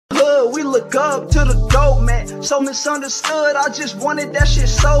hood, we look up to the dope man. So misunderstood, I just wanted that shit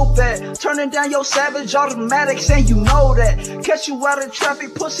so bad. Turning down your savage automatics and you know that. Catch you out of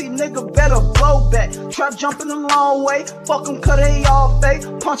traffic, pussy nigga better blow back. Trap jumping a long way, fuck them cause they all fake.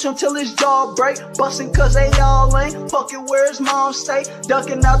 Punch them till his jaw break, bustin' cause they all ain't. Fucking where his mom stay,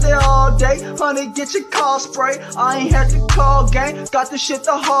 ducking out there all day. Honey, get your car spray, I ain't had to call gang. Got the shit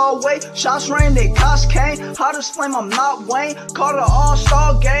the hard way, shots rain, they cops came. Hottest flame, I'm not Wayne. Caught an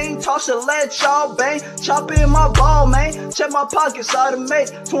all-star game, toss a let y'all bang. Chop in my ball, man, check my pockets, I done made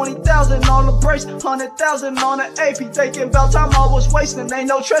 20,000 on the brace, 100,000 on the AP. Thinking about time I was wasting, ain't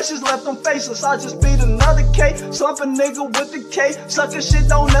no traces left on faceless. I just beat another K, slump a nigga with the K. Sucker shit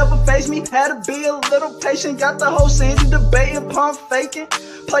don't ever face me, had to be a little patient. Got the whole city debating, pump faking.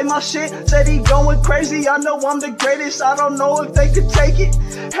 Play my shit, said he going crazy. I know I'm the greatest, I don't know if they could take it.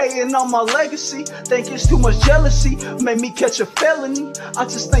 Hating on my legacy, think it's too much jealousy. Made me catch a felony, I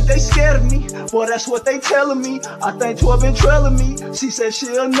just think they scared of me. Well, that's what they telling me, I think 12 been trailing me. She said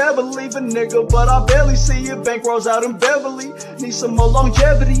she'll never leave a nigga, but I barely see it. Bankrolls out in Beverly, need some more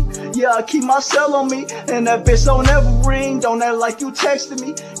longevity. Yeah, I keep my cell on me, and that bitch don't ever ring. Don't act like you texted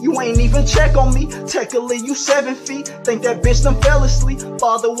me, you ain't even check on me. Technically you 7 feet, think that bitch done fell asleep.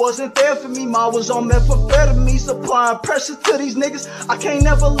 Father wasn't there for me, ma was on methamphetamine. Supplying pressure to these niggas, I can't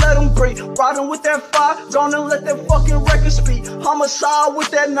never let them breathe. Riding with that fire, gonna let that fucking record speak. Homicide with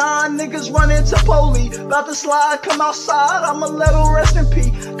that 9 niggas running to police. About to slide, come outside, I'ma let them rest in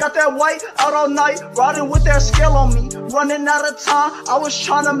peace. Got that white out all night, riding with that scale on me. Running out of time, I was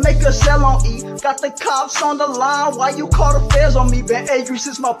trying to make a sell on E. Got the cops on the line, why you call the feds on me? Been angry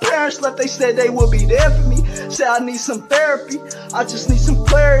since my parents left, they said they would be there for me. Said I need some therapy, I just need some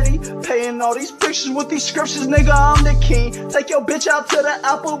clarity. Paying all these pictures with these scriptures, nigga, I'm the king. Take your bitch out to the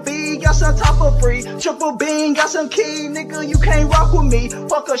Applebee, got some top for free. Triple bean, got some key, nigga, you can't rock with me.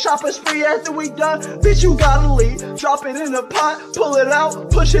 Fuck a shopping spree after we done, bitch, you gotta leave. Drop it in the pot, pull it out,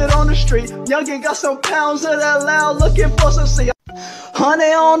 push it on the street. Youngin' got some pounds of that loud, looking for some see.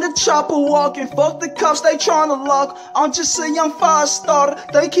 Honey on the chopper walking, fuck the cops, they tryna lock. I'm just a young fire starter,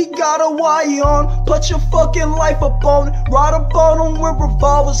 think he got a wire on. Put your fucking life up on it, ride up on them with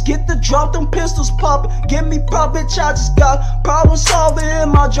revolvers. Get the drop, them pistols poppin'. Give me prop, bitch, I just got problem solving in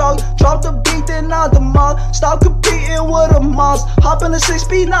my jog. Drop the beat, then I demolish. Stop competing with a monster. Hop in the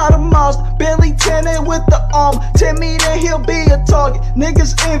 6-speed, not a monster. Bentley 10 with the arm. 10 me, then he'll be a target.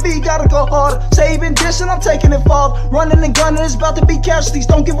 Niggas envy, gotta go harder. Saving this and I'm taking it far. Running and gunning, it's about to be casualties.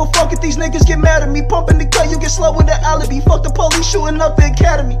 Don't give a fuck if these niggas get mad at me. Pumping the cut, you get slow with the alibi. Fuck the police shooting up the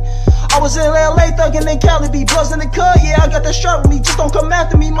academy. I was in LA thugging in Cali, be bloods in the cut. Yeah, I got that strap with me. Just don't come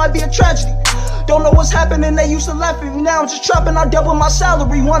after me, might be a tragedy. Don't know what's happening, they used to laugh at me. Now I'm just trapping, I double my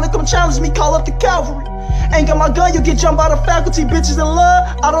salary. Wanna come challenge me, call up the cavalry. Ain't got my gun, you get jumped by the faculty. Bitches in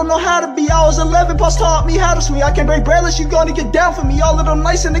love, I don't know how to be. I was 11, pops taught me how to swing. I can't break bread unless you gonna get down for me. All of them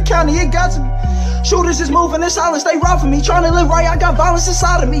nice in the county, it got to me. Shooters is moving in silence, they rob for me. Trying to live right, I got violence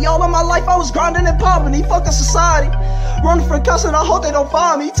inside of me. All of my life I was grinding in poverty, fucking society. Running for cussing, I hope they don't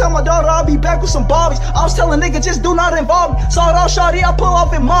find me. Tell my daughter I'll be back with some Barbies. I was telling nigga just do not involve me. Saw it all shawty, I pull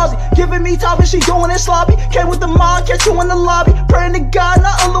off in Mozzie. Giving me top and she doing it sloppy. Came with the mob, catch you in the lobby. Praying to God,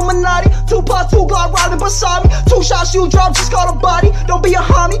 not Illuminati. 2 pot, 2 Glock riding beside me. 2 shots you drop, just call a body. Don't be a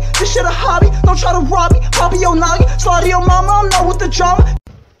homie, this shit a hobby. Don't try to rob me, Poppy your nugget. Slaughter your mama, I'm not with the drama.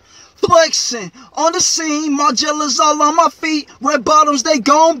 Flexing on the scene, Margiela's all on my feet. Red bottoms, they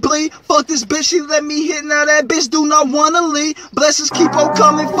gon' bleed. Fuck this bitch, she let me hit. Now that bitch do not wanna leave. Blessings keep on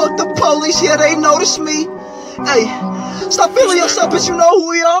coming, fuck the police, yeah, they notice me. Hey, stop feeling yourself, bitch, you know who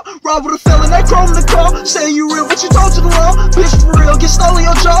we are. Rob with a felon, that chrome in the car. Saying you real, but you told to the law. Bitch, for real, get stolen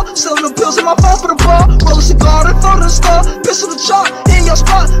your jaw. Selling the pills in my phone for the bar. Roll a cigar, then throw to the star. Pistol the chop, in your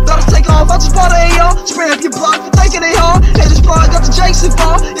spot. Gotta take off, I just bought an AR. Spray up your block for thinking they hard. Haters blind, got the Jakes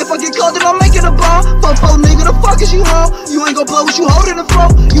involved. If I get caught, then I'm making a bomb. Fuck, nigga, the fuck is you on? You ain't gon' blow what you holding the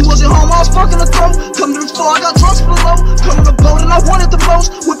throat. You wasn't home, I was fucking the throat. Come to the floor, I got drugs for the low. Come on the boat, and I wanted the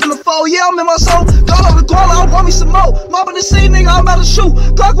most. Whipping the foe, yeah, I'm in my soul. Got on the guala, I want me some more. Mobbing the scene, nigga, I'm about to shoot.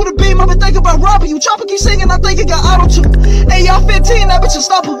 Glock with a beam, I've been thinking about robbing you. Chopper keep singing, I think it got auto-tune. AR-15, that bitch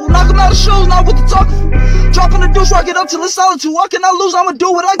unstoppable. Knock him out of shoes, not with the talking. Dropping the deuce, rock it up till it's solitude. What can I lose? I'ma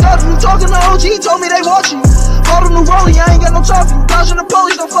do what I got to. Talking to OG, he told me they watching you. Bought a new rollie, I ain't got no time for you. Dodging the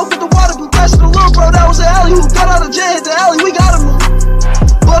police, don't fuck with the water blue. Passing the little bro, that was an alley who got out of jail, hit the alley, we gotta move.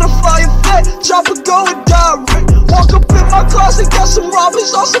 Butterfly effect, chopper going direct. Walk up in my closet, got some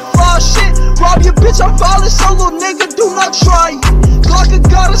robbers on some fly shit. Rob your bitch, I'm violent, so little nigga, do not try it. Glock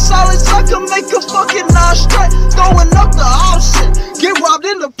got a silence, I can make a fucking notch straight. Throwing up the offset, get robbed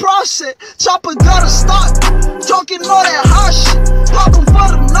in the process. Chopper gotta stop, talking all that hot shit. Pop him for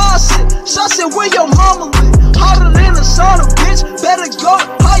the nonsense.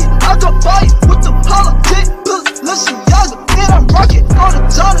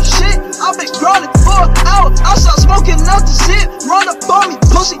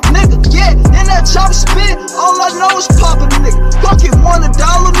 that chop spit, all I know is poppin', nigga. Go get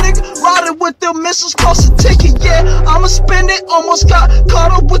 $1, nigga. Riding with them missiles, cost a ticket, yeah. I'ma spend it, almost got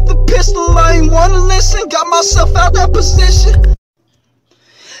caught up with the pistol. I ain't wanna listen, got myself out that position.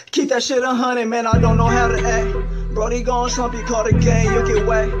 Keep that shit 100, man, I don't know how to act. Brody gon' slump, you call the game, you get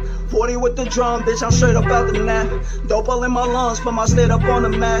whacked. 40 with the drum, bitch, I'm straight up out the nap. Dope all in my lungs, put my state up on the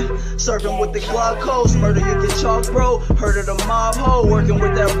map. Surfing with the glucose, murder you get chalk, bro. Heard of the mob hoe, working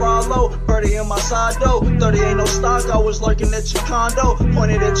with that Rollo. Birdie in my side though, 30 ain't no stock, I was lurking at your condo.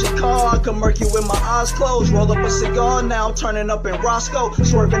 Pointed at your car, I could murk you with my eyes closed. Roll up a cigar, now I'm turning up in Roscoe.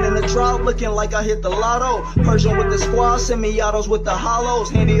 Swerving in the drought, looking like I hit the lotto. Persian with the squad, semi-autos with the hollows.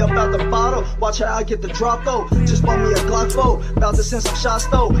 Handy up out the bottle, watch how I get the drop though. Just bought me a Glock 4, about to send some shots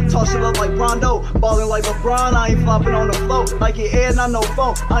though. Toss it up like Rondo, ballin' like LeBron, I ain't flopping on the floor. Like your Ed, not no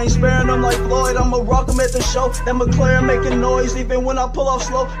phone, I ain't sparing them like Floyd, I'ma rock them at the show. That McLaren making noise, even when I pull off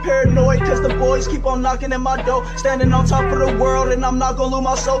slow. Paranoid, cause the boys keep on knocking at my door. Standing on top of the world, and I'm not gonna lose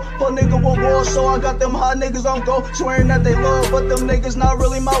my soul. Fuck nigga with war, so I got them hot niggas on go. Swearing that they love, but them niggas not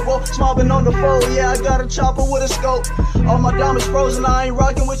really my woe. Smobbing on the foe, yeah, I got a chopper with a scope. All my diamonds frozen, I ain't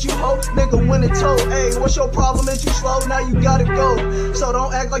rocking with you, ho. Nigga, when it told, ayy, what's your problem? Is you slow? Now you gotta go. So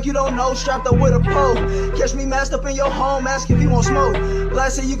don't act like you don't know, strapped up with a pole. Catch me masked up in your home, ask if you want smoke.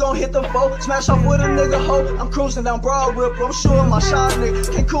 Blasted, you gon' hit the foe. Smash off with a nigga, ho. I'm cruising down Broad Rip, I'm sure my shot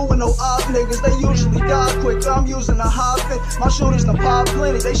nigga. Can't cool with no odd niggas, they usually die quick. I'm using a high fit, my shooters done pop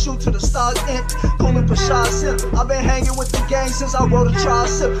plenty. They shoot to the stock empty, coolin' for shots in. I've been hanging with the gang since I wrote a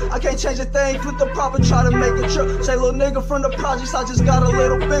tricep. I can't change a thing, flip the proper, try to make a trip. Say little nigga from the projects, I just got a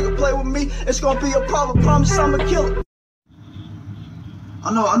little bigger. Play with me, it's gonna be a problem, promise I'ma kill it.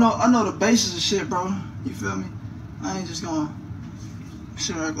 I know the basis of shit, bro. You feel me? I ain't just gonna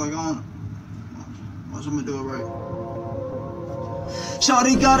shit act like I don't. Watch, I'm gonna do it right.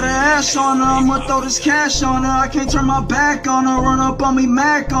 Shawty got her ass on her, I'ma throw this cash on her. I can't turn my back on her, run up on me,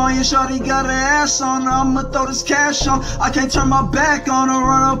 Mac on you. Shawty got her ass on her, I'ma throw this cash on. I can't turn my back on her,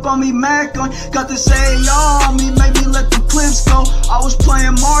 run up on me, Mac on you. Got this AR on me, maybe let the clips go. I was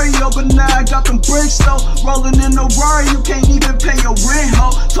playing Mario, but now I got them bricks though. Rolling in the Rari, you can't even pay your rent,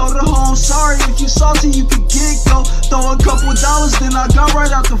 ho. Told her, ho, I'm sorry, if you salty, you can get go. Throw a couple dollars, then I got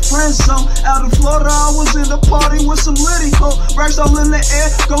right out the friend zone. Out of Florida, I was in the party with some litty ho. Racks all in the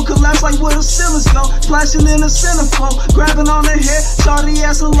air, go collapse like where the ceilings go. Splashing in the centerfold, grabbing on the head. Shawty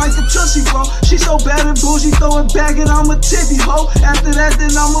ass look like a tushy, bro. She so bad and bougie, throw it back and I'm a tippy ho. After that,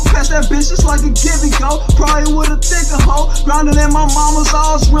 then I'ma pass that bitch just like a give and go. Probably with a thicker hoe. Grinding in my mama's,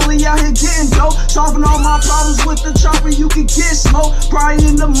 I was really out here getting dope. Solving all my problems with the chopper, you can get smoke. Probably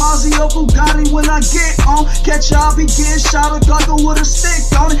in the Mazio Bugatti when I get on. Catch y'all be getting shot a Glock with a stick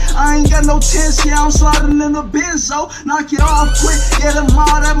on it. I ain't got no tents, yeah, I'm sliding in the benzo. Knock it off quick, get a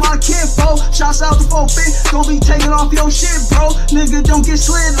mod at my kinfo. Shots out the 4-fit, gon' be taking off your shit, bro. Nigga, don't get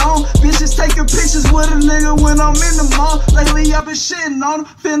slid on. Bitches taking pictures with a nigga when I'm in the mall. Lately I've been shitting on him,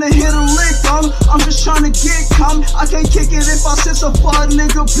 finna hit a lick on him. I'm just trying to get coming. I can't kick it if I sit some fuck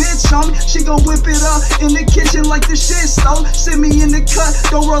nigga bitch on me. She gon' whip it up in the kitchen like the shit stove. Send me in the cut,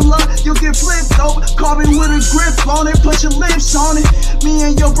 don't roll up, you'll get flipped over. Carbon with a grip on it, put your lips on it. Me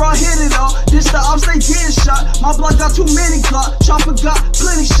and your bro hit it all. This the ops, they getting shot. My block got too many Glock. Chopper got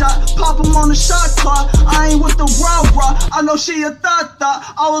plenty shot. Pop him on the shot clock. I ain't with the rah-rah. I know she a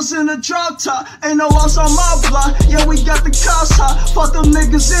thot-thot. I was in a drop top. Ain't no loss on my block. Yeah, we got the cops hot. Fuck them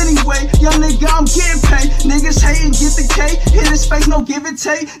niggas anyway. Young nigga, I'm getting paid. Niggas hatin', get the K. Hit his face, no give and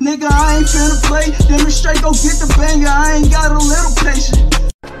take. Nigga, I ain't finna play. Demonstrate, go get the banger. I ain't got a little patience.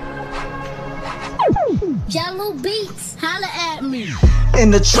 Jello Beats, holla at me. In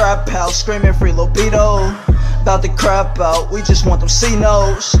the trap house, screaming free libido. About to crap out, we just want them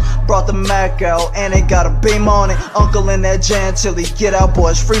C-notes. Brought the Mac out, and they got a beam on it. Uncle in that jam till he get out,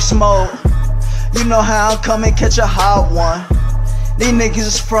 boys, free smoke. You know how I'm coming, catch a hot one. These niggas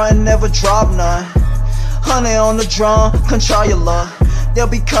is frontin', never drop none. 100 on the drum, control your luck. They'll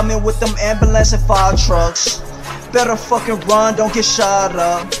be coming with them ambulance and fire trucks. Better fucking run, don't get shot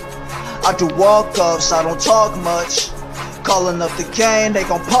up. I do walk-ups, I don't talk much. Calling up the gang, they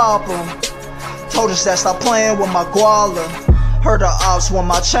gon' pop 'em. Told us that stop playing with my guala. Heard the ops want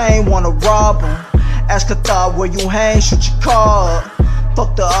my chain, wanna rob 'em. Ask a thought where you hang, shoot your car up.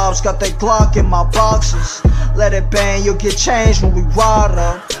 Fuck the ops, got that Glock in my boxes. Let it bang, you'll get changed when we ride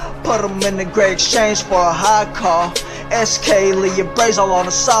up. Put 'em in the great exchange for a hot car. SK, leave your braids all on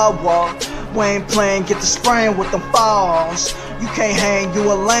the sidewalk. We ain't playing, get the spraying with them firearms. You can't hang,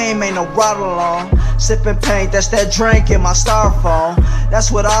 you a lame, ain't no ride along. Sipping paint, that's that drink in my styrofoam.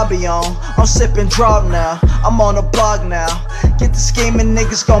 That's what I be on. I'm sipping drop now, I'm on the block now. Get the scheming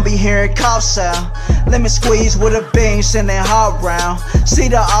niggas gon' be hearing cop sound. Lemon squeeze with a bean, sending hot round. See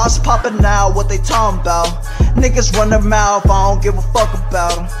the odds popping now, what they talking about? Niggas run their mouth, I don't give a fuck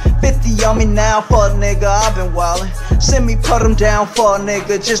about them. 50 on me now for a nigga, I been wildin'. Send me put them down for a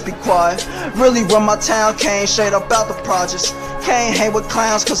nigga, just be quiet. Really run my town, came straight up out the projects. Can't hang with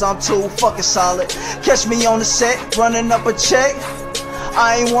clowns cause I'm too fucking solid. Catch me on the set, running up a check.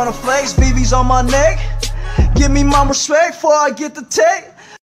 I ain't wanna flex, BB's on my neck. Give me my respect before I get the tech.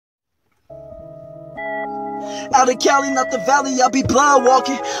 Out of Cali, not the valley, I be blood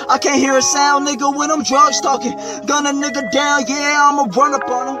walking. I can't hear a sound, nigga, when I'm drugs talking. Gun a nigga down, yeah, I'ma run up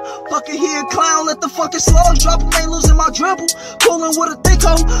on him. Fucking here, clown, let the fucking slugs drop him, ain't losing my dribble. Coolin' with a thick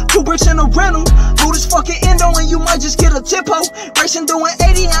hoe, 2 bricks in a rental. Do this fucking endo and you might just get a tip hoe. Racing doing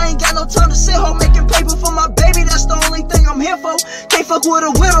 80, I ain't got no time to sit home. Making paper for my baby, that's the only thing I'm here for. Can't fuck with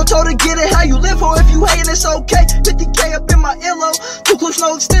a widow, told her get it how you live for. If you hatin', it's okay, 50K up in my earlobe. 2 clips,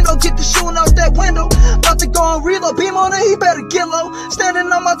 no extendo, get the shooting out that window. About to go on reload, beam on it, he better get low. Standing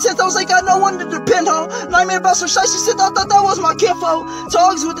on my 10 toes, ain't got no one to depend on. Nightmare about some shit, she said I thought that was my kinfo.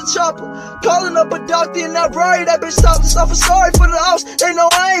 Togs with the chopper, calling up a doctor in that Rari, that bitch stopped us off. Sorry for the house, they know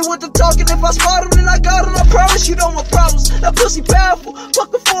I ain't with the talking. If I spot him, then I got him, I promise you don't want problems. That pussy powerful, fuck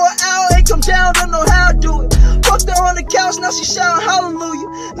her for an hour, ain't come down, don't know how to do it. Fucked her on the couch, now she shouting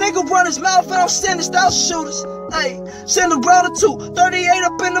hallelujah. Nigga run his mouth and I'm sending style shooters. Ayy, send a round or 2, 38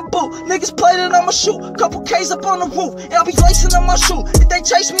 up in the boot. Niggas played it, I'ma shoot. Couple K's up on the roof, and I'll be lacing up my shoe. If they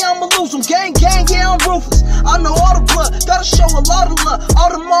chase me, I'ma lose them. Gang, gang, yeah, I'm ruthless. I know all the blood, gotta show a lot of love. All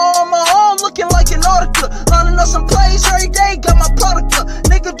the more on my own, looking like an article. Lining up some plays every day, got my product up.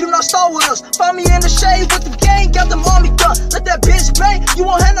 Nigga, do not start with us. Find me in the shade with the gang, got them on me gun. Let that bitch bang, you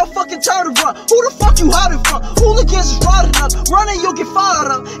won't have no fucking time to run. Who the fuck you hiding from? Hooligans is riding up, running, you'll get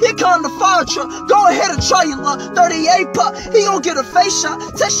fired up. Here come the fire truck, go ahead and try your luck. 38 pop, he gon' get a face shot.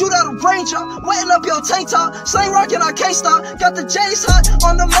 Text shoot out a range up, wetting up your tank top. Same rockin', I can't stop. Got the J's hot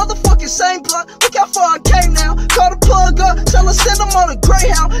on the motherfucking same block. Look how far I came now. Call the plug up, tell her send him on a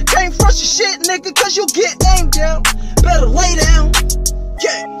Greyhound. Can't front your shit, nigga, cause you get aimed down. Better lay down.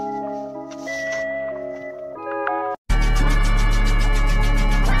 Yeah.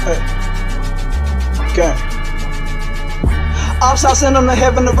 Hey. Okay. Ops, I send them to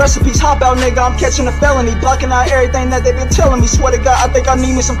heaven, the recipes. Hop out, nigga, I'm catching a felony. Blocking out everything that they been telling me. Swear to God, I think I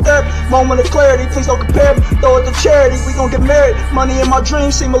need me some therapy. Moment of clarity, please don't compare me. Throw it to charity, we gon' get married. Money in my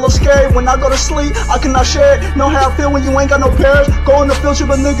dreams seem a little scary. When I go to sleep, I cannot share it. Know how I feel when you ain't got no parents. Go in the field,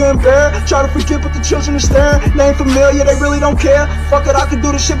 trip a nigga and bear. Try to forget, but the children are staring. They ain't familiar, they really don't care. Fuck it, I can do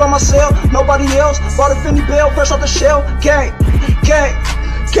this shit by myself. Nobody else. Bought a Fendi Bell, fresh off the shell. Gang, gang,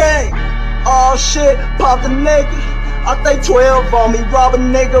 gang. Oh shit, pop the nigga. I think 12 on me, rob a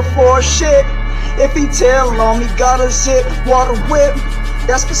nigga for a shit. If he tell on me, got a zip, water whip.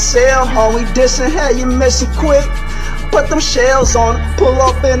 That's for sale, homie, dissing, hey, you missing quick. Put them shells on him, pull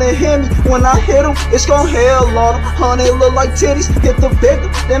up in a Hemi. When I hit him, it's gon' hell on him. Honey, look like titties, hit the victim,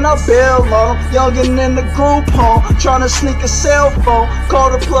 then I bail on him. Youngin' in the group home, tryna sneak a cell phone.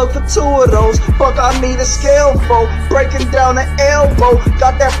 Call the plug for 2 of those, fuck I need a scale for. Breaking down the elbow,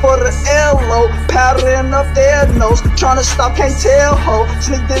 got that for the elbow. Powdering up their nose, tryna stop, can't tell ho.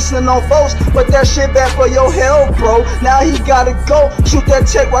 Sneak dissing on folks, but that shit bad for your health, bro. Now he gotta go, shoot that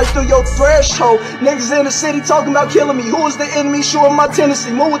check right through your threshold. Niggas in the city talking about killing me. Who is the enemy? Showing my tendency.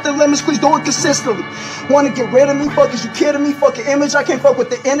 Move with the lemon squeeze, do it consistently. Wanna get rid of me? Fuck, is you kidding me? Fucking image, I can't fuck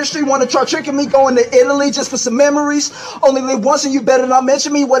with the industry. Wanna try tricking me? Going to Italy just for some memories. Only live once and you better not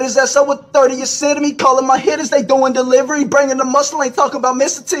mention me. What is that? So with 30 you sitting me? Calling my hitters, they doing delivery. Bringing the muscle, ain't talking about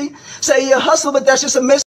Mr. T. Say you a hustler, but that's just a miss.